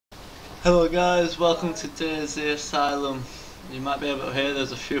Hello guys, welcome to Dayz the Asylum. You might be able to hear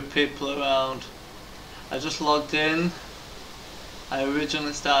there's a few people around. I just logged in. I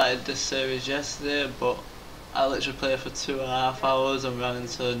originally started this series yesterday, but I literally played for 2.5 hours and ran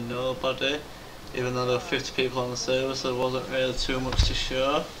into nobody, even though there were 50 people on the server, so there wasn't really too much to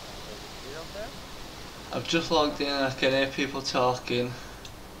show. I've just logged in and I can hear people talking,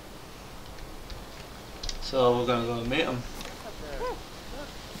 so we're gonna go and meet them.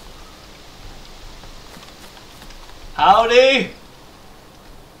 Howdy! Hey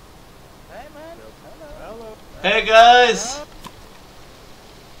man! Hello! Hey guys!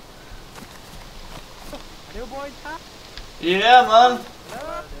 New boy top? Yeah man!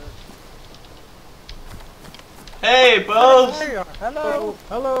 Hello! Hey bros! Hello!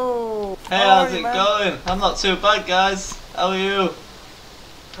 Hello! Hey, how's it going? I'm not too bad guys. How are you?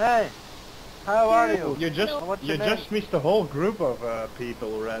 Hey! How are you? You just missed a whole group of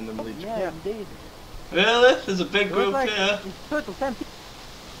people randomly. Yeah, indeed. Really? There's a big group here. Total 10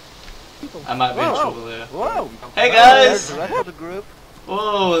 people. I might be in trouble here. Whoa! Hey There's guys! the rest of the group.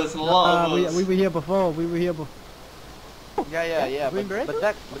 Whoa, there's a lot of us. We were here before. Yeah. But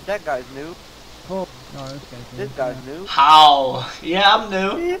that guy's new. Oh, no, This guy's new. How? Yeah, I'm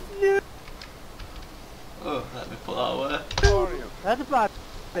new. Oh, let me put that away. How are you? That's about.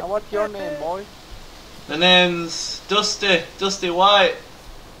 What's your name, boy? The name's Dusty White.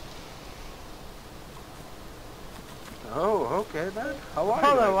 Oh, okay then. How are you?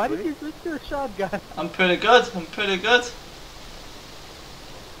 Hello, why actually? did you switch to a shotgun? I'm pretty good.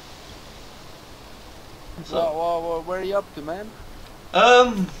 So, Well, where are you up to, man?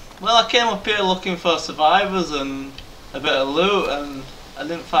 well, I came up here looking for survivors and a bit of loot, and I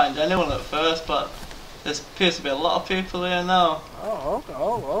didn't find anyone at first, but there appears to be a lot of people here now.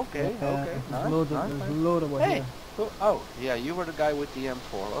 Oh, okay. There's Nice, a load of Hey! here. Oh, yeah, you were the guy with the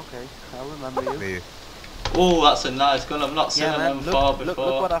M4. Okay, I remember you. Oh, that's a nice gun. I've not seen Yeah, man, an M4 look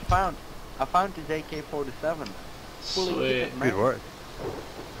before. what I found. I found this AK-47. Sweet. Good work.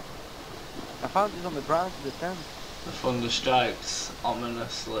 I found this on the ground in the tent. The thunder strikes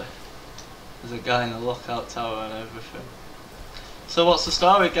ominously. There's a guy in the lookout tower and everything. So what's the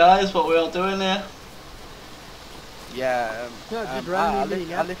story, guys? What we all doing here? Yeah, No, just I randomly lived,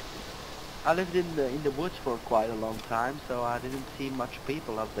 meeting I up. lived, I lived in the woods for quite a long time, so I didn't see much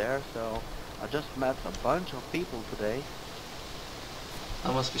people up there, so I just met a bunch of people today.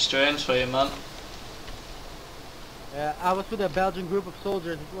 That must be strange for you, man. I was with a Belgian group of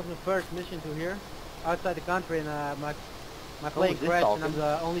soldiers. It was my first mission to here, outside the country, and my plane is this crashed, and talking? I'm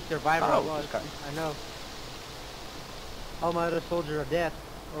the only survivor I Oh, was. this guy. I know. All my other soldiers are dead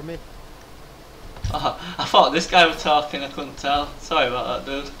or missed. Oh, I thought this guy was talking, I couldn't tell. Sorry about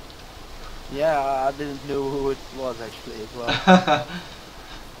that, dude. Yeah, I didn't know who it was actually as well.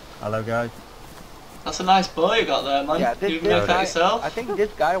 Hello guys. That's a nice boy you got there, man. Yeah, You make that yourself? I think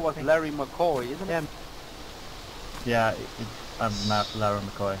this guy was Larry McCoy, isn't it? Yeah. Yeah, I'm Larry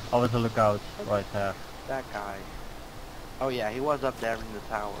McCoy. Always a lookout right there. That guy. Oh yeah, he was up there in the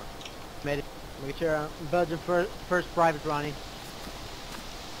tower. Made it. Make sure Belgian first private Ronnie.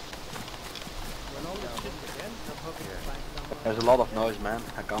 There's a lot of noise, man.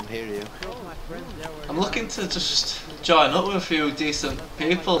 I can't hear you. I'm looking to just join up with a few decent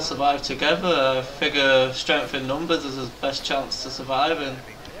people, survive together. I figure strength in numbers is the best chance to surviving.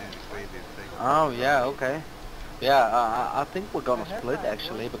 Oh yeah, okay. Yeah, I think we're gonna split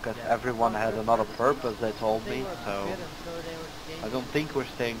actually because everyone had another purpose. They told me, so I don't think we're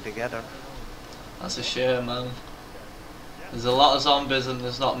staying together. That's a shame, man. There's a lot of zombies and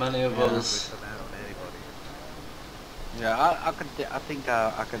there's not many of us. Yeah, I think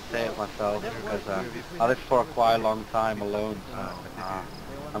I can say it myself because I lived for a quite long time alone, so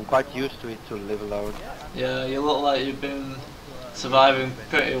I'm quite used to it to live alone. Yeah, you look like you've been surviving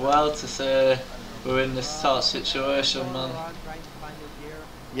pretty well to say we're in this sort of situation, man.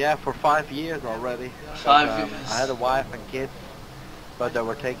 Yeah, for 5 years already. 5 years. I had a wife and kids, but they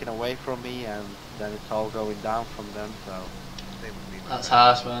were taken away from me, and then it's all going down from them. So That's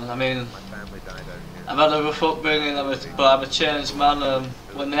harsh, man. I mean, I've had a rough upbringing, but I'm a changed man.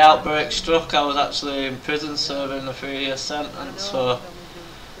 When the outbreak struck, I was actually in prison serving a 3-year sentence for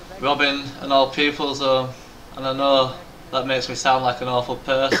robbing an old people's home. And I know that makes me sound like an awful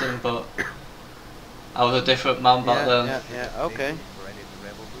person, but I was a different man back then. Yeah, okay.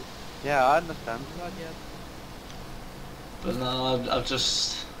 Yeah, I understand. But no, I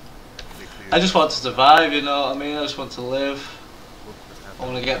just want to survive, you know what I mean? I just want to live. I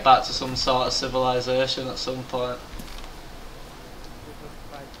want to get back to some sort of civilization at some point.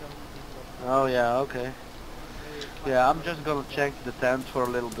 Oh yeah, okay. Yeah, I'm just gonna check the tent for a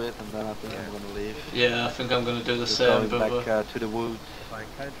little bit and then I think I'm gonna leave. Yeah, I think I'm gonna do the Just same, going brother. back to the woods.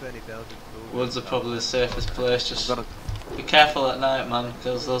 Woods are probably the safest place. I'm Just gonna... be careful at night, man,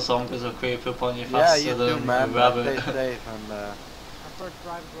 because those zombies will creep up on you Yeah, faster you than too, man. a rabbit. Stay safe and Our first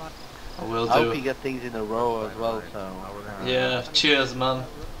drive run. I will I hope do. you get things in a row as well, so... Yeah, cheers, man.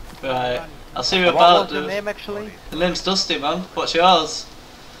 Right, I'll see you What about, was your dude. name actually? The name's Dusty, man. What's yours?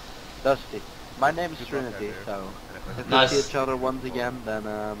 Dusty. My name is Trinity, so... If we Nice. see each other once again, then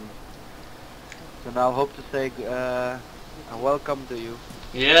I'll hope to say a welcome to you.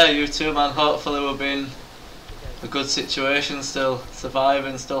 Yeah, you too, man. Hopefully we'll be in a good situation still,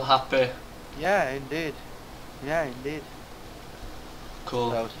 surviving, still happy. Yeah, indeed. Yeah, indeed.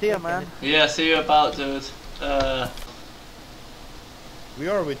 Cool. So, see ya, man. Yeah, see you about, dude. We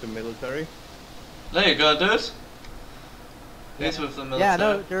are with the military. There you go, dude. He's with the military. Yeah, I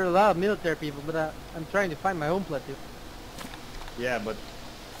know there are a lot of military people, but I'm trying to find my own platoon. Yeah, but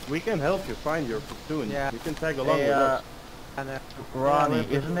we can help you find your platoon. Yeah. You can tag along Hey, with us. And, Ronnie,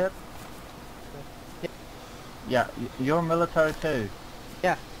 yeah, isn't it? Yeah, you're military too.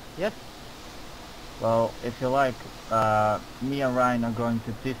 Yeah. Yes. Well, if you like, me and Ryan are going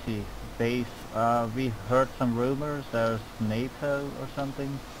to Dizzy base. We heard some rumors there's NATO or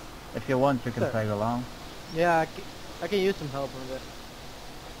something. If you want, you can Sure. tag along. Yeah, I can use some help on that.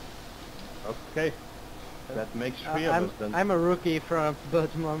 Okay. That makes three of us then. I'm a rookie from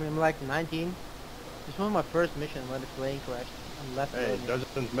Baltimore. I'm like 19. This was my first mission when the plane crashed. I'm left. Hey, it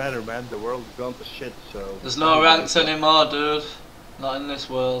doesn't matter, man. The world's gone to shit, so... There's no ranks anymore, dude. Not in this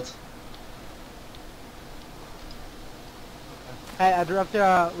world. Hey, I dropped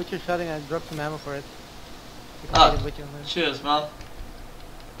with your shotting. I dropped some ammo for it. You can Ah, take it with you, man. cheers, man.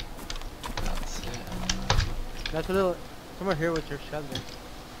 That's it. That's a little somewhere here with your shotgun.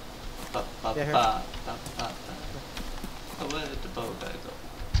 Ba, ba, Yeah, here. ba, ba, ba, ba. Oh, where did the bow guy go?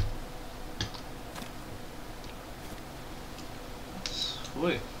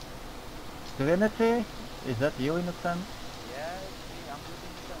 Sweet. Divinity? Is that you in the tent? Yeah, I'm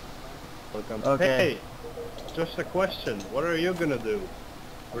looking Welcome. Okay. Hey, just a question. What are you gonna do?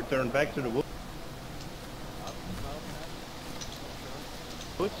 Return back to the woods?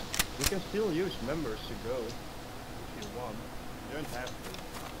 We can still use members to go if you want. You don't have to.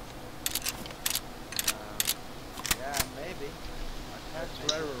 Yeah, maybe.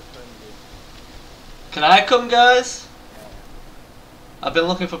 That's rarer friendly. Can I come, guys? I've been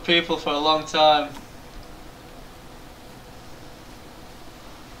looking for people for a long time.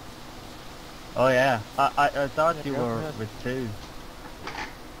 Oh yeah, I thought Yeah, you go were ahead. with two.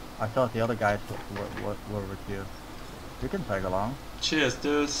 I thought the other guys were with you. You can tag along. Cheers,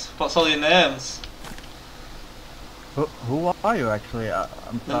 dudes. What's all your names? Who are you actually? I'm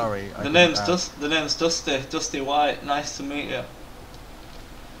sorry. I The didn't name's ask. The name's Dusty. Dusty White. Nice to meet you.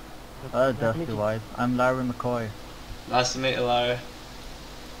 Oh, Dusty White. I'm Larry McCoy. Nice to meet you, Larry.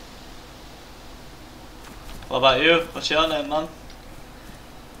 What about you? What's your name, man?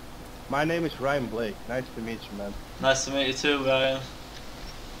 My name is Ryan Blake. Nice to meet you, man. Nice to meet you too, Ryan.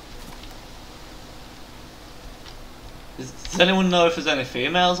 Does anyone know if there's any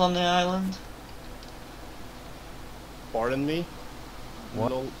females on the island? Pardon me? What?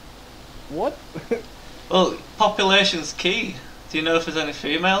 No. What? Well, population's key. Do you know if there's any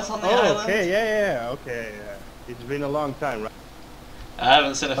females on the Oh, island? okay, yeah, okay. It's been a long time, right? I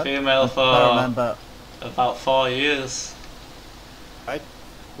haven't seen a What? female I for remember. about 4 years.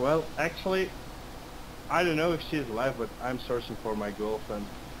 Well, actually, I don't know if she's alive, but I'm searching for my girlfriend.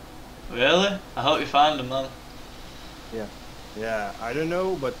 Really? I hope you find her, man. Yeah, I don't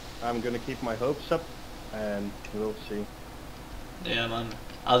know, but I'm gonna keep my hopes up, and we'll see. Yeah, man.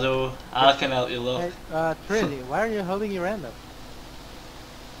 I can help you, look. Hey, Trinity, why are you holding your hand up?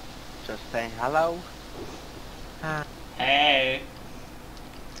 Just saying hello. Hey,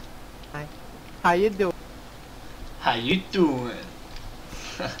 How you doing? how you doing?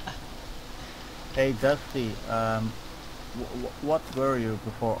 Hey Dusty, what were you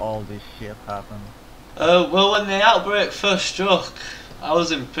before all this shit happened? Well, when the outbreak first struck, I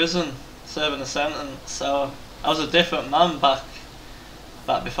was in prison, serving a sentence, so I was a different man back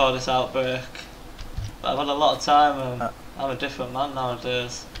before this outbreak. But I've had a lot of time, and I'm a different man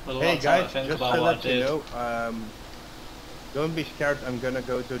nowadays. With a lot Hey of time guys, to think just about to what I let you did. know, don't be scared. I'm gonna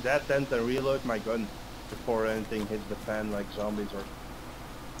go to that tent and reload my gun before anything hits the fan, like zombies or.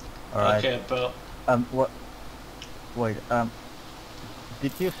 Alright. Okay, bro. What? Wait.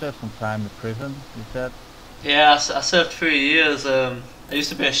 Did you serve some time in prison? You said. Yeah, I served 3 years. I used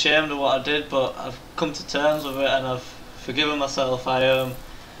to be ashamed of what I did, but I've come to terms with it and I've forgiven myself. I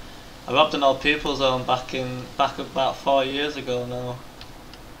I robbed an old people's home back about 4 years ago now.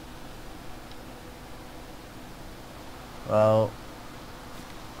 Well,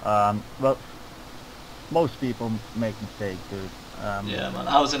 most people make mistakes, dude. Yeah, man.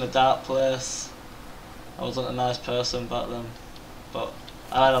 I was in a dark place. I wasn't a nice person back then, but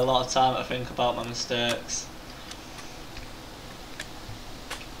I had a lot of time to think about my mistakes.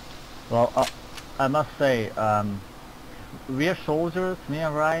 Well, I must say, we are soldiers, me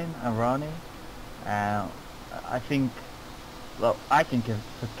and Ryan and Ronnie, and I think, well, I can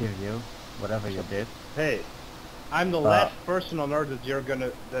forgive you, whatever you did. Hey, I'm the last person on earth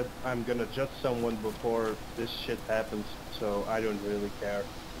that I'm gonna judge someone before this shit happens, so I don't really care.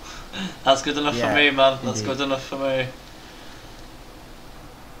 That's good enough for me, man. That's indeed. good enough for me.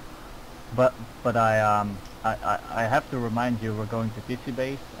 But I have to remind you, we're going to TC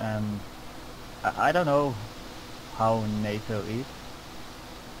base, and I don't know how NATO is,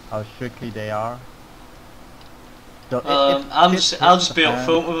 how strictly they are. So I'll just be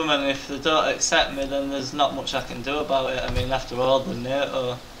upfront with them, and if they don't accept me, then there's not much I can do about it. I mean, after all, they're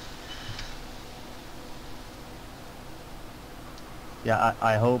NATO. Yeah,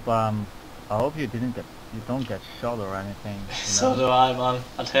 I hope you don't get shot or anything. You So know? do I, man.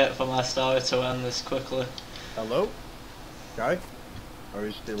 I'd hate for my story to end this quickly. Hello? Guy? Are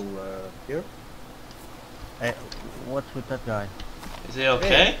you still here? Hey, what's with that guy? Is he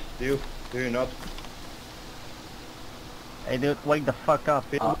okay? Hey, do you not? Hey dude, wake the fuck up.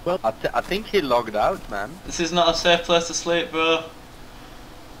 I think he logged out, man. This is not a safe place to sleep, bro.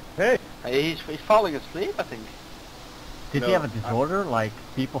 Hey! He's falling asleep, I think. Did No, he have a disorder, like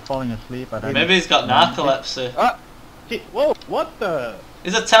people falling asleep at Maybe he's got narcolepsy. Whoa, what the?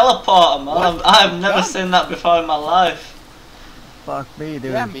 He's a teleporter, man. What? I've never seen that before in my life. Fuck me,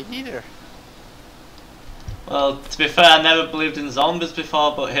 dude. Yeah, me neither. Well, to be fair, I never believed in zombies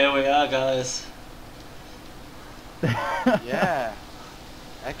before, but here we are, guys. Yeah,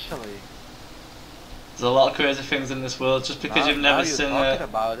 actually. There's a lot of crazy things in this world. Just because you've never seen now you're it. talking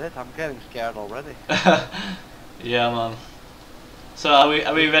about it, I'm getting scared already. Yeah, man. So are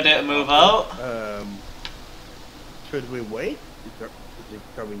we ready to move out? Should we wait? Is it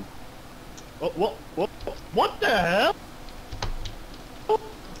coming? What the hell?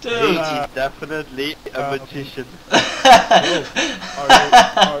 Dude! He's definitely a magician.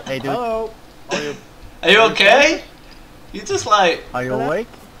 Hey dude, Hello? Are you okay? You just like... are you awake?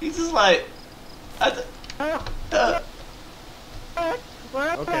 You just like...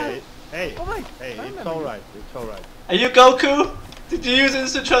 Okay. Hey, it's alright. It's alright. Are you Goku? Did you use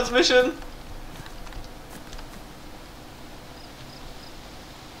instant transmission?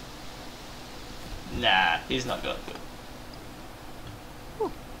 Nah, he's not Goku.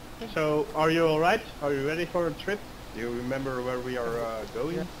 So, are you alright? Are you ready for a trip? Do you remember where we are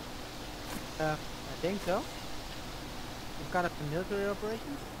going? I think so. Some kind of military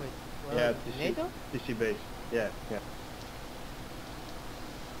operation? Wait, Yeah, NATO? TC base. Yeah.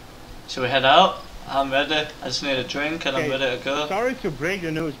 Should we head out? I'm ready. I just need a drink and I'm Okay, ready to go. Sorry to break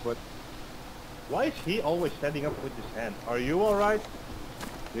the news, but why is he always standing up with his hand? Are you alright?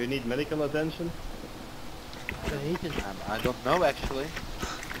 Do you need medical attention? I don't know, actually.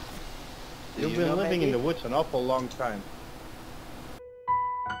 Do You've you been know, living maybe? in the woods an awful long time.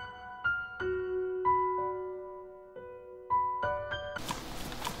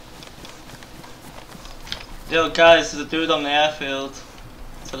 Yo guys, there's a dude on the airfield.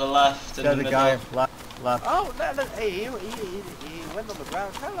 To the left, in There's the a middle. guy left. Oh, hey, he went on the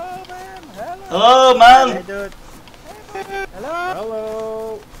ground. Hello, man. Hello. Hello, Hey man! dude. Hello?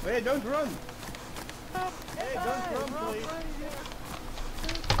 Hello! Hey, don't run! Hey, don't run, please!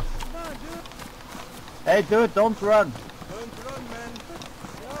 Hey dude, don't run. Don't run, man!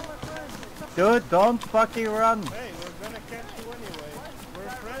 Dude, don't fucking run. Hey, we're gonna catch you anyway. We're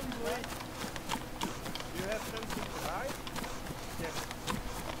friendly. You have something to hide?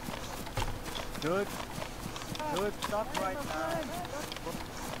 Dude, stop right now.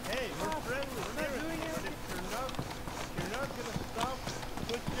 Hey, we're friendly, seriously, but if you're not gonna stop,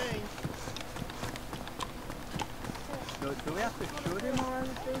 good change. Do we have to shoot him or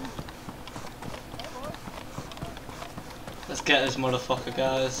anything? Let's get this motherfucker,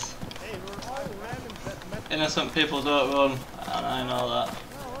 guys. Hey, we're all random that met. Innocent people don't run, and I know that.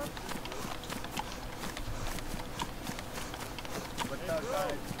 What's up,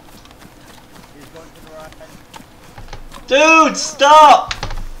 guys? He's going to the right. Dude, stop!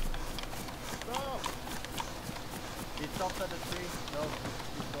 Stop! He stopped at the tree. No,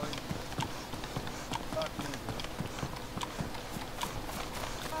 he's going. Fuck me, dude.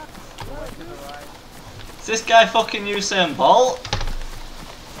 Go to the right. Is this guy fucking Usain Bolt?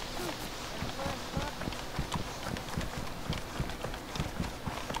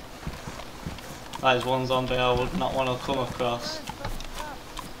 That is one zombie I would not want to come across.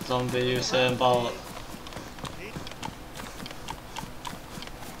 Zombie Usain Bolt.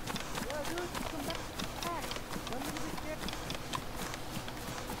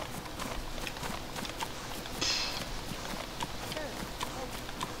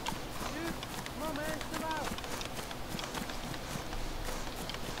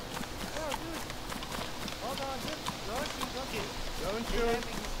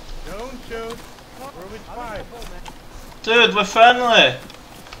 Don't shoot. We're with 5. Dude, we're friendly!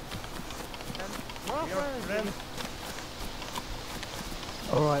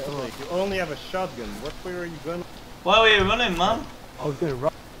 Alright. You only have a shotgun. What way are you going? Why were you running, man? I was gonna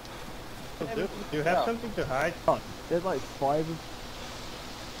run. Do you have something to hide? There's like 5 of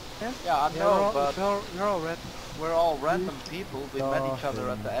Yeah, I know, but you're all red. we're all random people. We met each other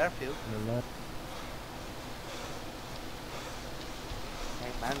at the airfield.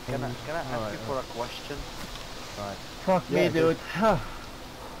 Hey man, can I ask you for a question? Right. Fuck me, dude.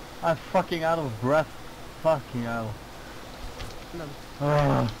 I'm fucking out of breath. Fucking hell.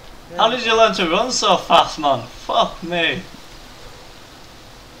 How did you learn to run so fast, man? Fuck me.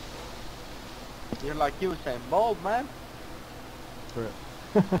 You're like Usain Bolt, man.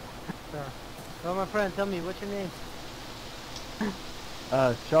 So my friend, tell me, what's your name?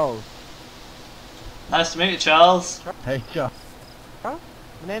 Charles. Nice to meet you, Charles. Hey, Charles. My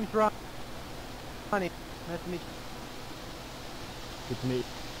name's Ron. Nice to meet you. Good to meet you.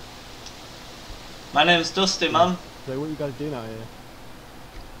 My name's Dusty, man. So what you guys doing out here?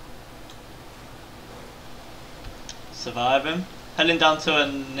 Surviving. Heading down to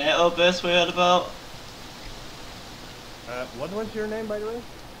a NATO base we heard about. What was your name, by the way?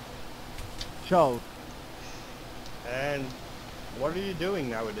 Charles. And what are you doing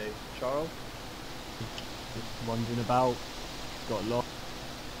nowadays, Charles? Just wandering about. Got lost.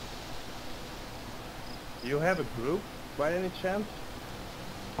 Do you have a group, by any chance?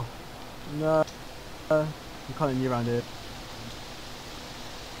 No. I'm kind of new around here.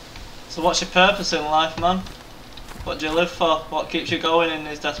 So what's your purpose in life, man? What do you live for? What keeps you going in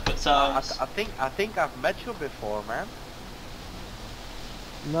these desperate times? I think I've met you before, man.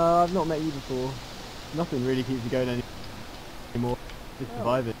 No, I've not met you before. Nothing really keeps me going anymore. Just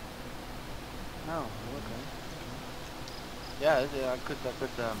surviving. No, okay. Yeah, I could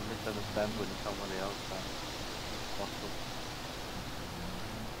misunderstand with somebody else. Possible.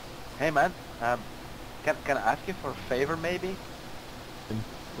 Hey man, can I ask you for a favor maybe? Do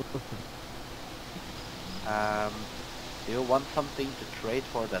you want something to trade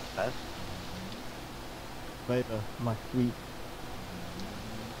for that vest? Favor, my sweet.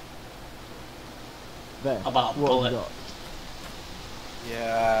 There. About a what bullet. have you got?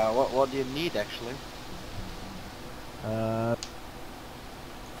 Yeah, what do you need actually? Have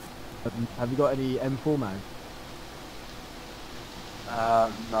you got any M4 mags?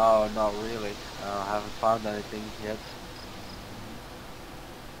 No, not really. I haven't found anything yet.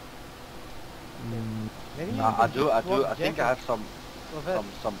 Maybe No, I do. I think I have some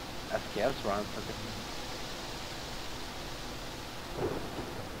SKS rounds. I think.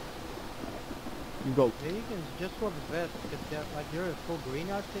 You got Maybe you can just swap the vest, because like you're a full green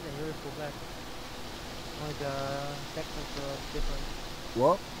outfit and you're a full black. Like sections are different.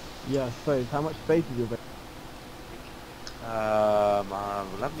 what? Yeah, I suppose. How much space is your vest?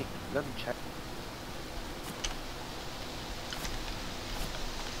 Let me check.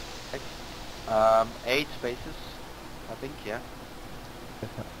 8 spaces, I think. Yeah.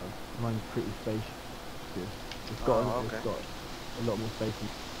 Mine's pretty spacious. It's got okay. it's got a lot more space.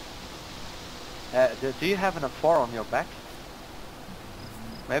 Do you have an M4 on your back?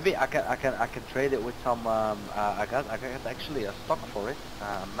 Maybe I can trade it with some. I got actually a stock for it.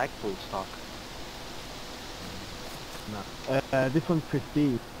 Magpool stock. No. This one's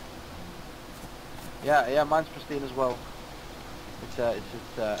prestige. Yeah, mine's pristine as well. It's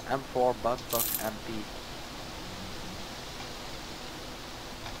M4 Buzzstock MP.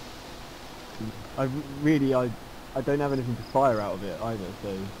 I don't have anything to fire out of it either, so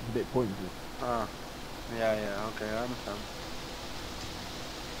it's a bit pointless. Ah, yeah, okay, I understand.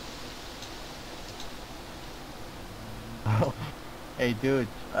 Hey dude,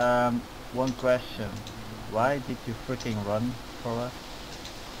 one question. Why did you freaking run for us?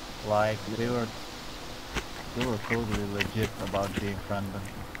 Like, we were totally legit about being friendly.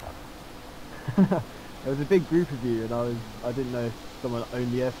 There was a big group of you and I didn't know if someone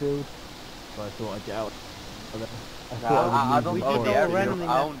owned the airfield, so I thought I'd get out. I don't own the airfield, randomly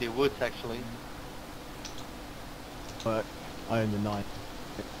I own the woods actually. But I own the 9.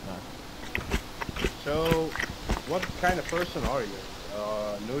 No. So, what kind of person are you?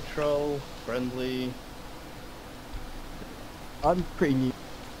 Neutral, friendly. I'm pretty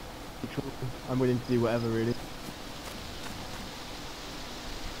neutral. I'm willing to do whatever, really.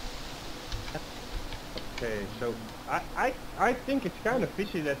 Okay, so I think it's kind of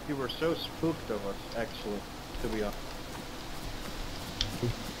fishy that you were so spooked of us, actually, to be honest.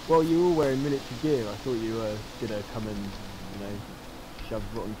 Well, you were wearing military gear. I thought you were gonna come and, you know, shove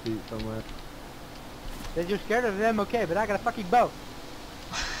a rotten suit somewhere. That you're scared of them, okay, but I got a fucking bow.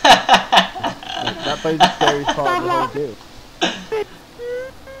 That boat's the scariest part of the whole deal.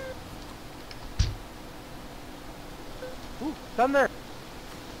 Ooh, thunder!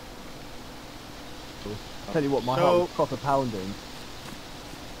 Tell you what, my heart was proper pounding. I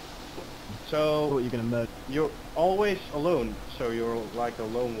thought So you were gonna murder you're always alone, so you're like a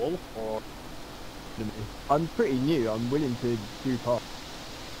lone wolf, or me. I'm pretty new. I'm willing to do part.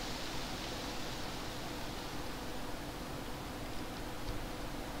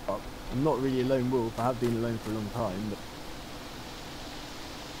 I'm not really a lone wolf. I have been alone for a long time.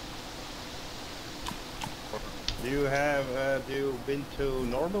 But do you been to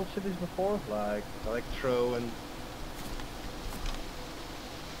normal cities before, like Electro and?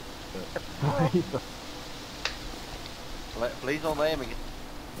 Please don't aim again.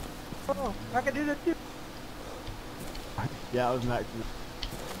 Oh, I can do that too. yeah, I was an accident.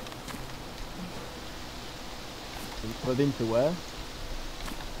 I've been to where?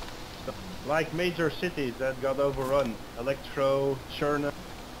 Like major cities that got overrun, Electro, Cherna.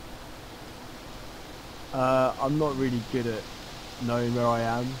 I'm not really good at knowing where I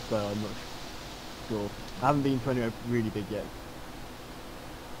am, so I'm not sure. I haven't been to anywhere really big yet.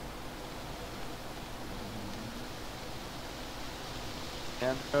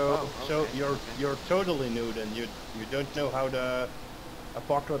 And So you're totally new then. You don't know how the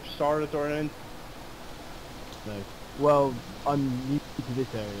apocalypse started or anything. No. Well, I'm new to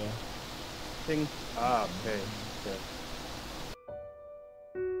this area. Ah, okay.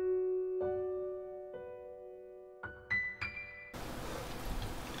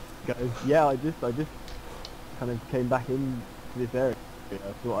 Okay. Yeah, I just kind of came back into this area. I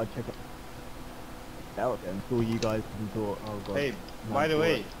thought I'd check it out again. Saw you guys and thought, oh god. Hey, no, by the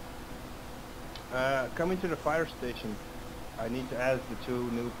it's way, coming to the fire station, I need to ask the two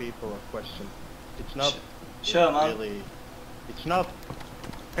new people a question. It's not Sure, man. really. It's not.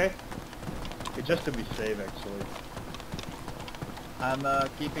 Okay. It's just to be safe, actually. I'm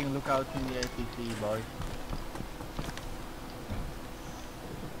keeping lookout in the APC, boys.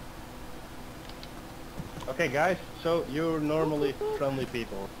 Okay, guys. So you're normally friendly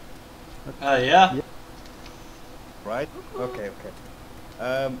people, Yeah. right? Okay,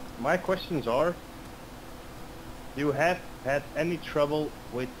 okay. My questions are: do you have had any trouble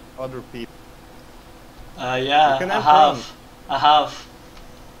with other people? Yeah, You can I answer have. I have.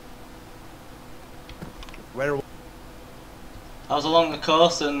 Where? I was along the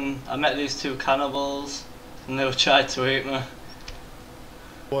coast and I met these two cannibals and they were trying to eat me.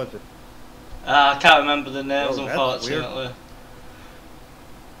 Was it? I can't remember the names, Oh, that's unfortunately.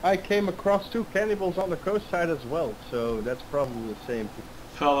 I came across two cannibals on the coast side as well, so that's probably the same.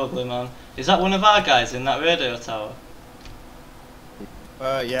 Probably, man. Is that one of our guys in that radio tower?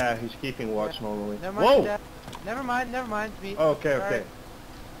 Yeah, he's keeping watch normally. Never mind, Whoa! Dad. Never mind, it's me. Okay, Sorry. okay.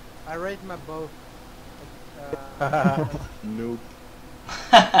 I raised my bow. Nope.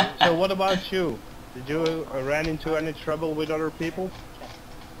 So what about you? Did you ran into any trouble with other people?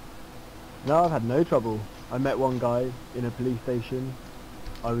 No, I've had no trouble. I met one guy in a police station.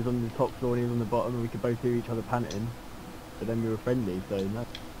 I was on the top floor and he was on the bottom and we could both hear each other panting. But then we were friendly, so no.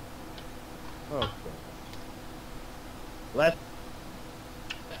 Okay. Last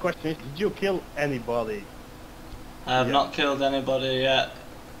question is, did you kill anybody? I have Yeah. not killed anybody yet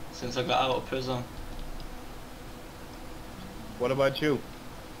since I got out of prison. What about you?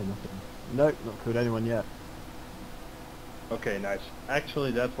 Nothing. No, not killed anyone yet. Okay, nice.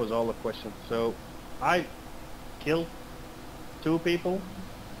 Actually, that was all the questions. So, I killed two people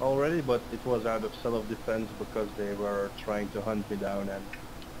already, but it was out of self-defense because they were trying to hunt me down and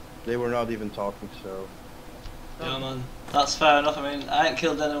they were not even talking, so... Yeah, man. That's fair enough. I mean, I ain't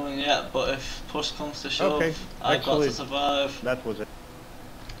killed anyone yet, but if push comes to shove, Okay, I've got actually- to survive. That was it.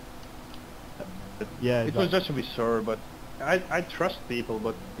 Yeah, It was just to be sure, but I trust people,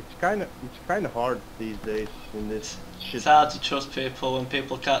 but it's kind of hard these days in this shit. It's hard to trust people when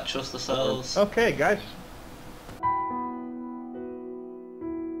people can't trust themselves. Okay, guys.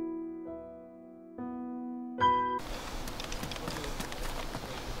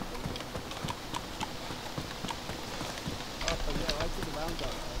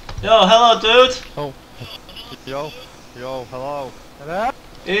 Yo, hello, dude. yo, hello. Hello?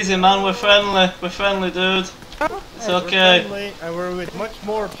 Easy man, we're friendly dude. It's okay. Friendly, and we're with much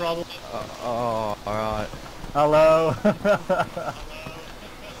more problems. Oh, alright. Hello.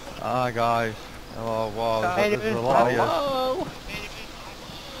 Hi guys. Oh wow, Hey, there's a lot of you. Hello.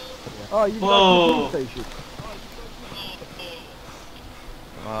 Oh, you Whoa. got the police station.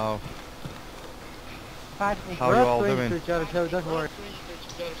 Wow. Fine, How we're you up all to doing? each other, so don't worry.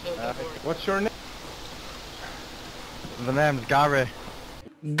 What's your name? The name's Gary.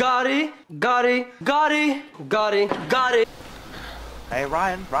 Gotti. Hey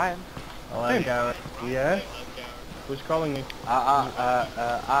Ryan. Hello, Hey. Garrett. Yeah. Who's calling you?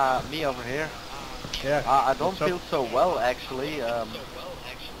 Me over here. Yeah. I don't what's up? feel so well actually.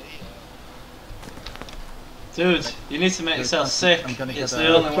 Dude, you need to make yourself sick. I'm gonna get It's a- the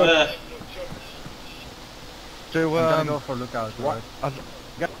only way. Do I'm gonna go for lookout. what? Right?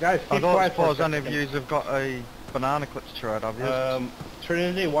 Guys, I keep don't quiet for a suppose any of second. you have got a banana clips to read, have you?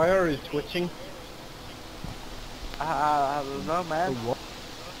 Trinity, why are you twitching? I don't know, man. What?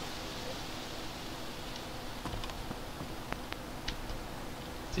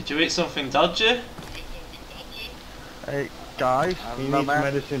 Did you eat something dodgy? Hey guys. He I don't know, needs man.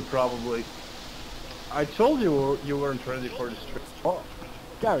 medicine probably. I told you you weren't ready for this trip. What?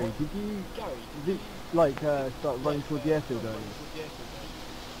 Gary, did you like start running towards the airfield earlier?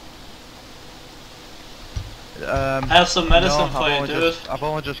 I have some medicine no, for you, dude. I've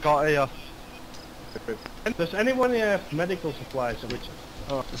only just got here. Does anyone have medical supplies? Which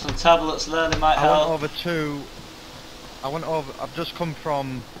There's some tablets there, they might I went help. over to. I've just come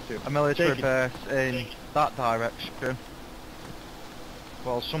from a military Take it. base in that direction.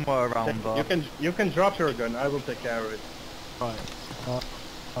 Well, somewhere around there. you can drop your gun. I will take care of it. Right.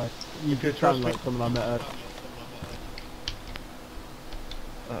 Right. You If you could trust sound me. like someone I met earlier.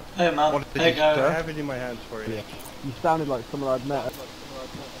 Hey man, What did hey you go. I say? have it in my hands for you. Yeah. You sounded like someone I'd met.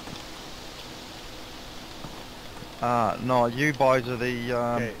 No, you boys are the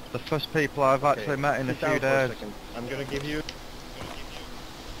Okay. the first people I've actually met in a Sit down few for a days. second. I'm gonna give you.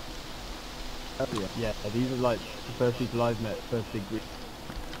 Yeah, these are like the first people I've met, first big group.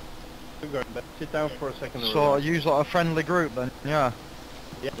 Sit down for a second. and So are relax. you like a friendly group then? Yeah.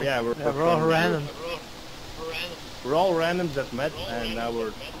 Yeah, we're all from- random. We're all randoms that met, and now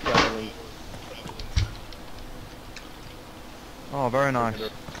we're traveling. Oh, very nice.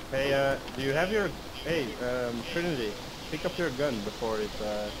 Hey, do you have your? Hey, Trinity, pick up your gun before it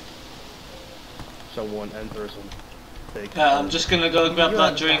someone enters and takes. Yeah, I'm just gonna go grab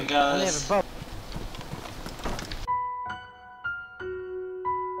that drink, I only have guys. a boat.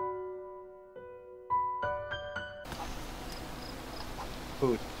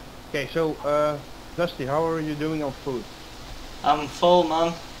 food. Okay, so Dusty, how are you doing on food? I'm full,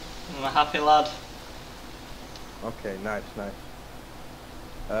 man. I'm a happy lad. Okay, nice.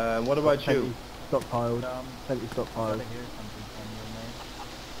 What about you? Stockpiled. Plenty I stockpiled. gotta hear something from you, mate.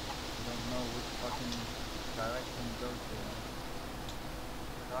 I don't know which fucking direction to go to.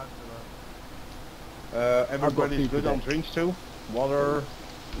 Talk to us. Everybody's food good on today. drinks too? Water,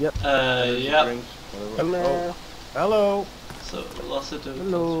 Yep. drinks, whatever. Hello. Oh, hello. So, lots of dudes.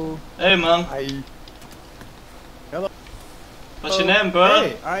 Hello. Hey man, Hi. Hello. what's your name, bro?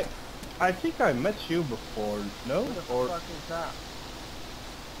 Hey, I think I met you before, no? Who the Or fuck is that?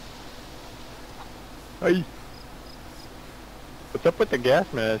 Hey. What's up with the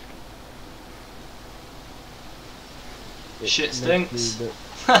gas mask? Shit stinks.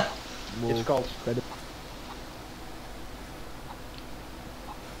 it's called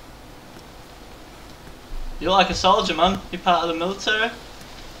You're like a soldier, man. You're part of the military.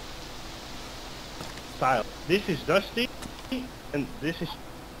 style. This is Dusty, and this is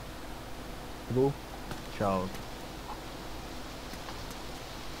Charles.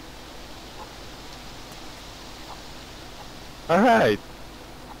 Alright.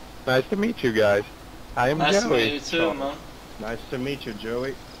 Nice to meet you guys. I am Nice to Joey. meet you too, man. nice to meet you,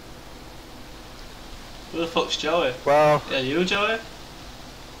 Joey. Who the fuck's Joey? Well, Yeah, you, Joey?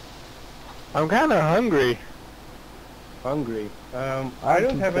 I'm kinda hungry. Hungry. I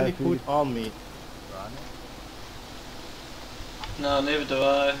don't have any food. food on me. No, neither do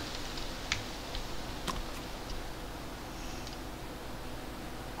I.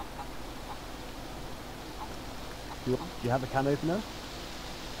 Do you have a can opener?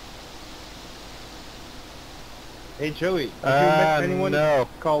 Hey, Joey, have you met anyone No.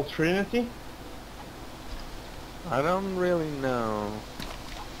 called Trinity? I don't really know.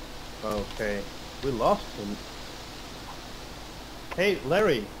 Okay, we lost him. Hey,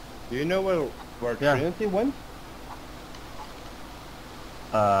 Larry, do you know where Yeah. Trinity went?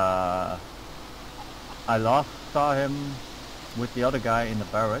 I last saw him with the other guy in the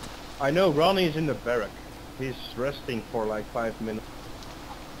barrack. I know Ronnie's in the barrack. He's resting for like 5 minutes.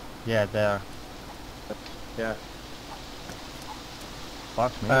 Yeah, there. Yeah.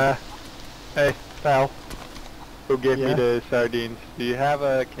 Fuck me. Hey, pal. Who gave me Yeah? the sardines? Do you have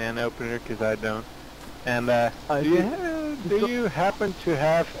a can opener? Cause I don't. And do you happen to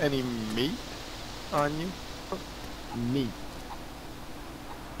have any meat on you? Meat.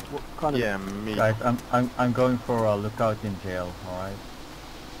 What kind of... Yeah, meat. Guys, I'm going for a lookout in jail. All right.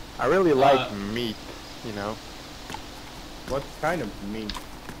 I really like meat. You know. What kind of meat?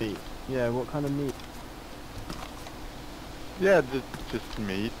 Yeah, what kind of meat? Yeah, just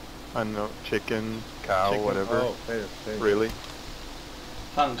meat. I don't know, chicken, cow, Chicken. whatever. Oh, fair. Really?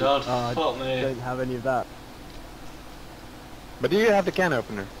 Thank God. I Fuck me. don't have any of that. But do you have the can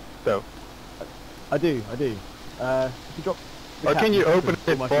opener? So. I do. If you drop... the Or cat can you in the open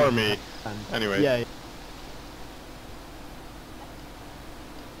kitchen, it my for food me? and- Anyway. Yeah.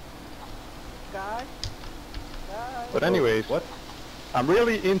 Guys? But anyways, What? I'm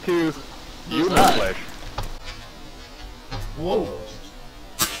really into human that? flesh. Whoa!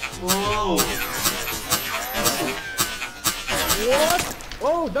 Whoa! What?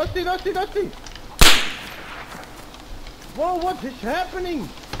 Oh, Dusty! Whoa, what is happening?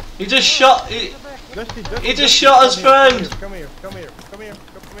 He just shot. Dusty, He just shot his friend. Come here.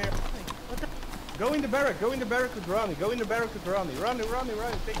 Go in the barrack with Ronnie. Ronnie,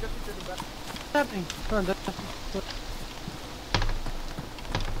 take Dusty to the back. What's happening? Come on,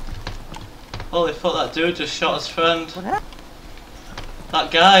 Holy fuck! That dude just shot his friend. what happened?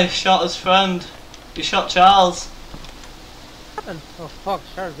 That guy shot his friend. He shot Charles. Oh fuck,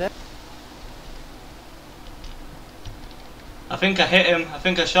 Charles dead. I think I hit him. I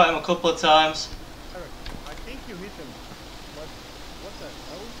think I shot him a couple of times. I think you hit him. But what the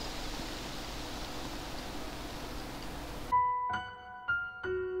hell?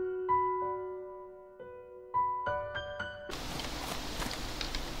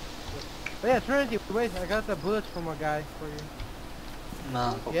 Oh, yeah, Trinity, wait, I got the bullets from a guy for you.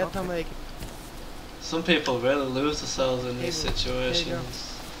 Man, He had some like... some people really lose themselves in these There you go. situations.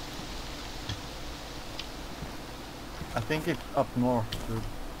 I think it's up north, dude.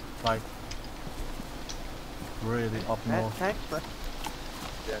 Like, really up north. Thanks, bro.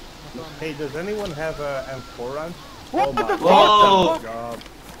 Hey, does anyone have a M4 rounds? What Oh the my fuck? Whoa! God.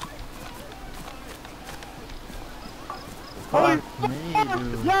 Fuck me,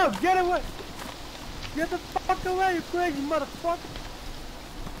 dude. Yo, get away! Get the fuck away, you crazy motherfucker!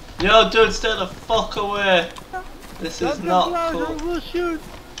 Yo, dude, stay the fuck away. This is not I cool. will shoot!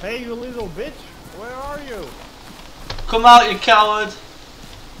 Hey, you little bitch! Where are you? Come out, you coward.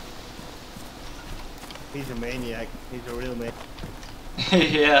 He's a maniac. He's a real maniac.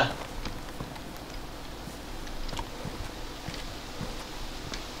 Yeah.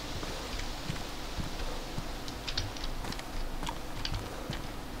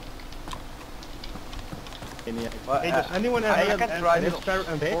 Well, Hey, does anyone have I an can try this M4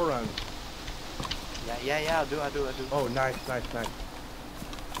 and bit. 4 rounds? Yeah, I do. Oh, nice.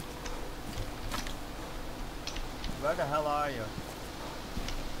 Where the hell are you?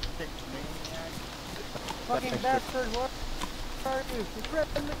 Sick maniac. Fucking bastard, what are you? You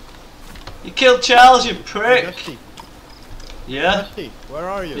threatened me? You killed Charles, you Hey, prick. Dusty, Yeah? Dusty, where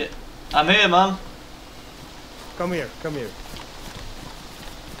are you? Yeah. I'm here, man. Come here.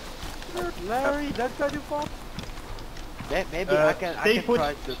 Larry, that's how you fall? Maybe I can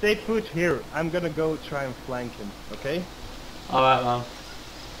try to... Stay put here. I'm gonna go try and flank him. Okay? Alright, man.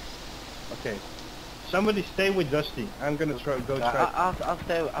 Okay. Somebody stay with Dusty. I'm gonna try. I'll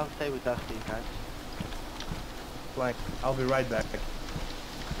stay with Dusty, guys. Flank. I'll be right back.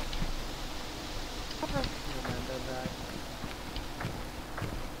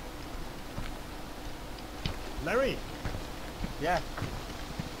 Larry, Yeah,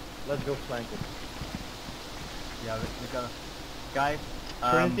 let's go flank him. yeah, we gotta... Guys,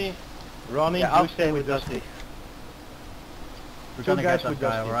 Trinity, Ronnie, Yeah, you I'll stay with Dusty. we're two gonna guys get that with guy,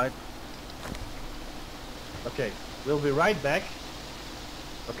 Dusty. alright? Okay, we'll be right back.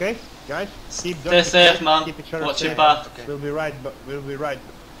 Okay, guys, keep Stay Dusty safe, safe, man. Keep each other Watch safe. your back. Okay. We'll be right. We'll be right.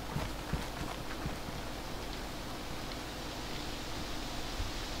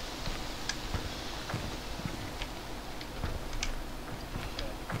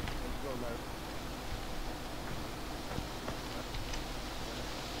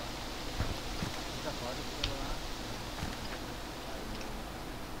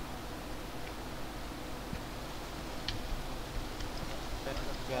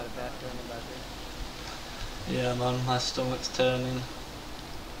 Got a bastard in the back there. Yeah, man, my stomach's turning.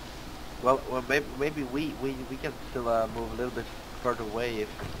 Well, maybe we can still move a little bit further away if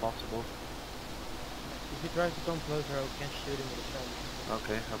it's possible. If he tries to come closer, I can shoot him with a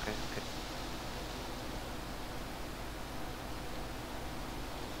shotgun. Okay.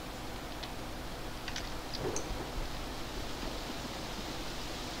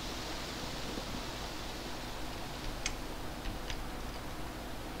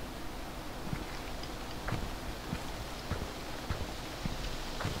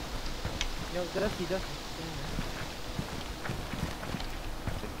 Yo, Dusty.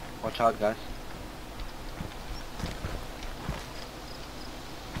 Watch out, guys.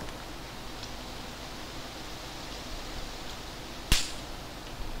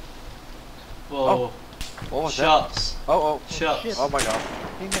 Whoa. What was Shots. that? Oh, Shots. shit. oh my god.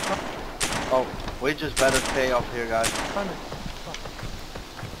 Oh, we just better stay up here, guys.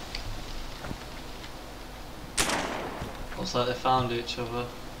 Looks like they found each other.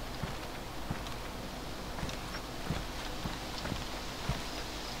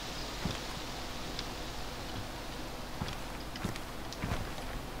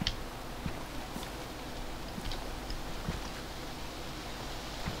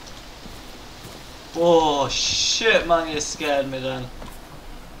 Oh shit, man, you scared me then.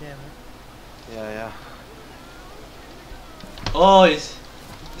 Damn it. Yeah. Oh, he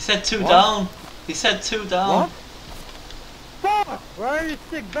said two What? down. He said two down. What? Fuck! Where are you,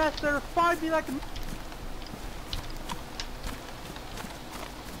 sick bastard? Fight me like a